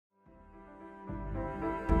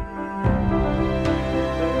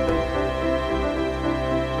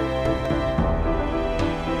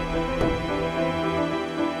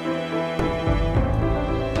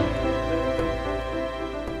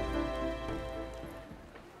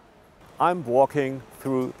I'm walking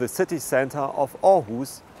through the city center of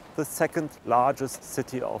Aarhus, the second largest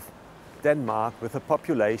city of Denmark with a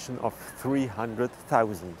population of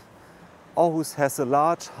 300,000. Aarhus has a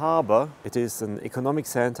large harbour, it is an economic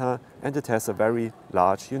center and it has a very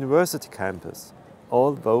large university campus,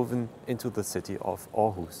 all woven into the city of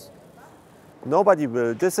Aarhus. Nobody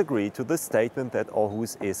will disagree to the statement that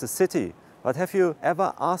Aarhus is a city. But have you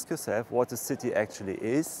ever asked yourself what a city actually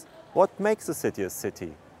is? What makes a city a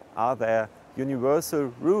city? Are there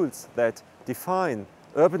universal rules that define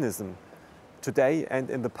urbanism today and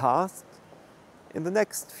in the past? In the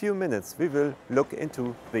next few minutes we will look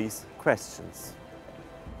into these questions.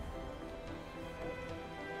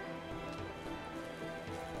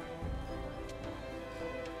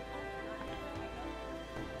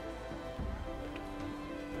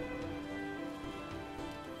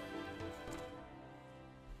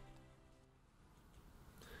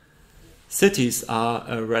 Cities are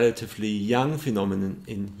a relatively young phenomenon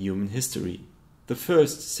in human history. The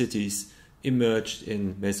first cities emerged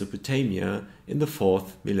in Mesopotamia in the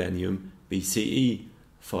 4th millennium BCE,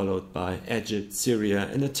 followed by Egypt, Syria,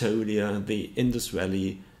 Anatolia, the Indus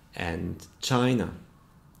Valley and China.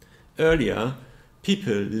 Earlier,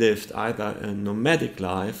 people lived either a nomadic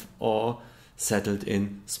life or settled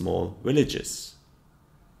in small villages.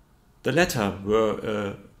 The latter were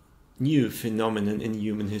a new phenomenon in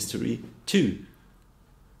human history too.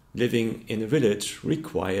 Living in a village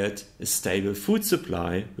required a stable food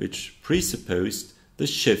supply, which presupposed the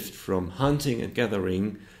shift from hunting and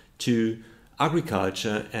gathering to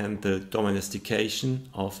agriculture and the domestication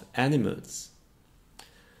of animals.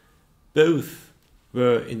 Both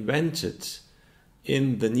were invented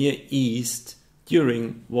in the Near East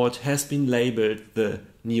during what has been labeled the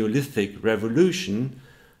Neolithic Revolution,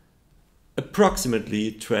 approximately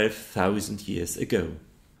 12,000 years ago.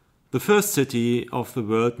 The first city of the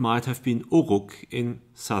world might have been Uruk in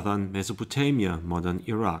southern Mesopotamia, modern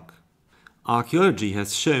Iraq. Archaeology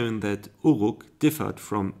has shown that Uruk differed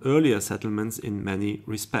from earlier settlements in many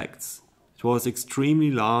respects. It was extremely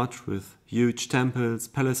large, with huge temples,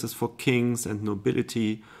 palaces for kings and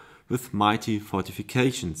nobility, with mighty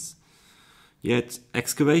fortifications. Yet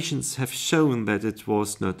excavations have shown that it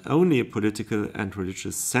was not only a political and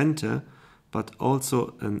religious center, but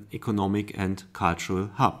also an economic and cultural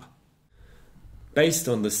hub. Based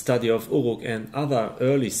on the study of Uruk and other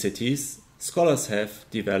early cities, scholars have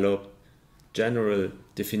developed general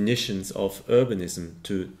definitions of urbanism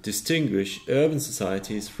to distinguish urban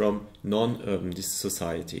societies from non-urban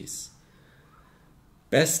societies.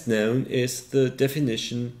 Best known is the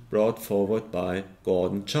definition brought forward by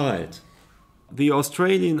Gordon Childe. The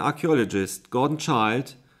Australian archaeologist Gordon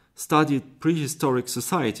Childe studied prehistoric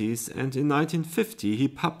societies, and in 1950 he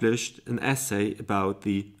published an essay about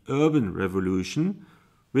the urban revolution,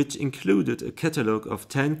 which included a catalogue of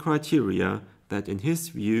 10 criteria that in his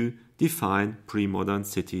view define pre-modern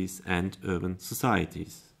cities and urban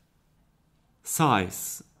societies.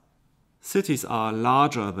 Size. Cities are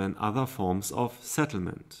larger than other forms of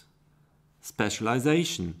settlement.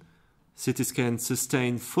 Specialization. Cities can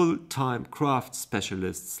sustain full-time craft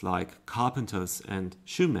specialists like carpenters and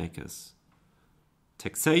shoemakers.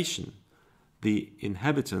 Taxation. The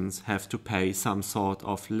inhabitants have to pay some sort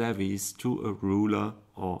of levies to a ruler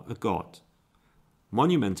or a god.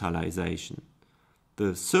 Monumentalization.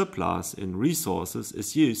 The surplus in resources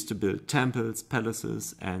is used to build temples,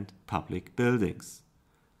 palaces and public buildings.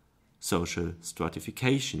 Social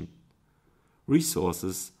stratification.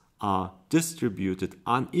 Resources are distributed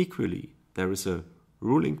unequally. There is a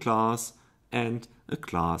ruling class and a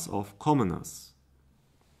class of commoners.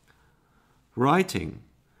 Writing.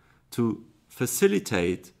 To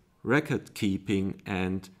facilitate record-keeping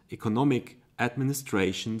and economic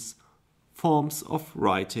administrations, forms of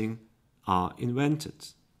writing are invented.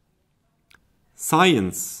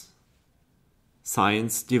 Science.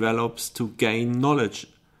 Science develops to gain knowledge,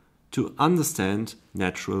 to understand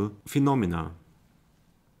natural phenomena.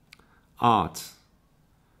 Art.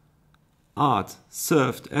 Art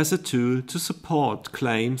served as a tool to support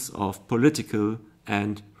claims of political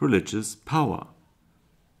and religious power.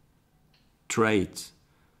 Trade.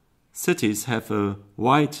 Cities have a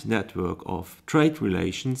wide network of trade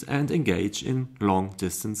relations and engage in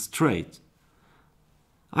long-distance trade.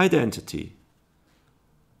 Identity.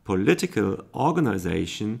 Political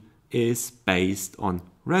organization is based on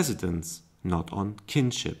residence, not on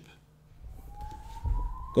kinship.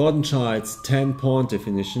 Gordon Childe's 10-point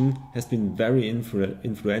definition has been very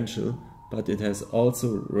influential, but it has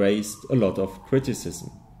also raised a lot of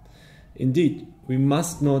criticism. Indeed, we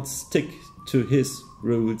must not stick to his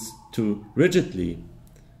rules too rigidly.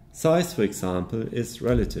 Size, for example, is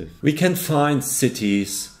relative. We can find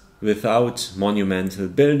cities without monumental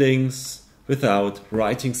buildings, without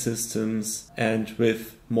writing systems, and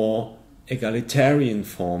with more egalitarian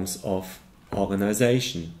forms of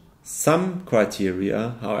organization. Some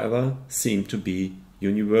criteria, however, seem to be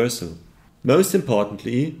universal. Most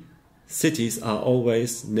importantly, cities are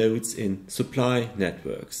always nodes in supply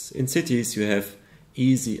networks. In cities you have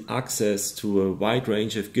easy access to a wide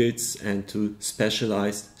range of goods and to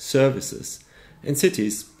specialized services. And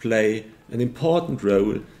cities play an important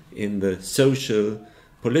role in the social,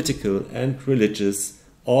 political and religious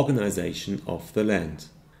organization of the land.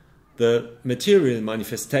 The material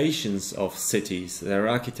manifestations of cities, their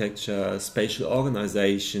architecture, spatial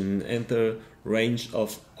organization and the range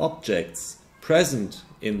of objects present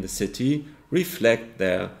in the city reflect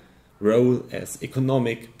their role as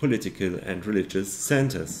economic, political and religious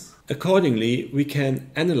centers. Accordingly, we can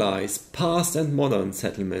analyze past and modern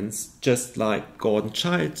settlements just like Gordon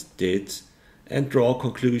Childe did and draw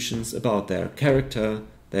conclusions about their character,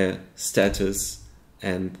 their status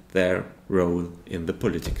and their role in the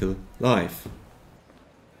political life.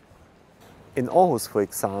 In Aarhus, for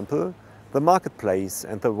example, the marketplace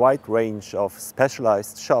and the wide range of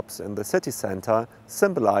specialized shops in the city center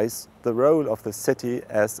symbolize the role of the city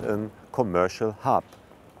as a commercial hub.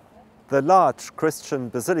 The large Christian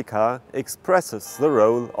basilica expresses the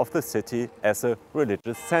role of the city as a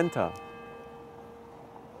religious center.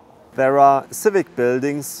 There are civic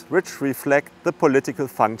buildings which reflect the political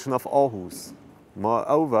function of Aarhus.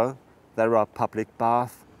 Moreover, there are public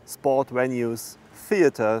baths, sport venues,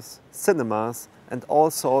 theaters, cinemas and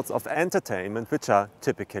all sorts of entertainment which are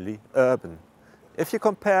typically urban. If you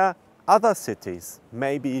compare other cities,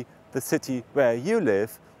 maybe the city where you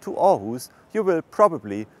live, to Aarhus, you will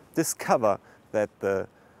probably discover that the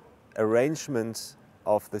arrangement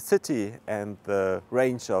of the city and the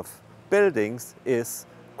range of buildings is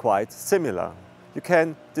quite similar. You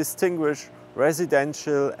can distinguish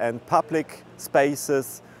residential and public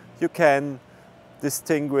spaces. You can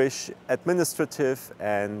distinguish administrative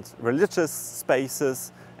and religious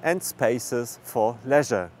spaces and spaces for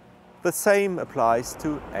leisure. The same applies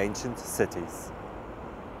to ancient cities.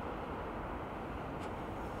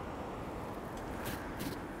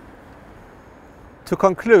 To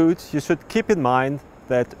conclude, you should keep in mind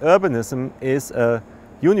that urbanism is a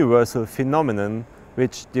universal phenomenon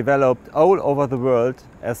which developed all over the world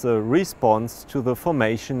as a response to the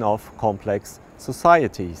formation of complex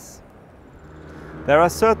societies. There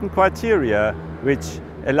are certain criteria which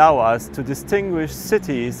allow us to distinguish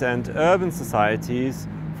cities and urban societies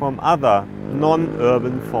from other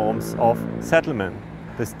non-urban forms of settlement.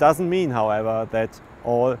 This doesn't mean, however, that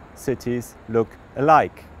all cities look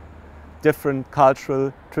alike. Different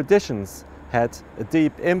cultural traditions had a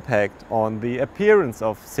deep impact on the appearance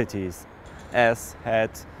of cities, as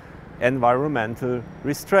had environmental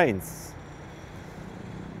restraints.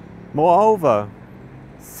 Moreover,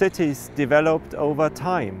 cities developed over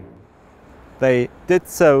time. They did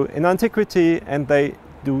so in antiquity and they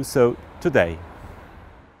do so today.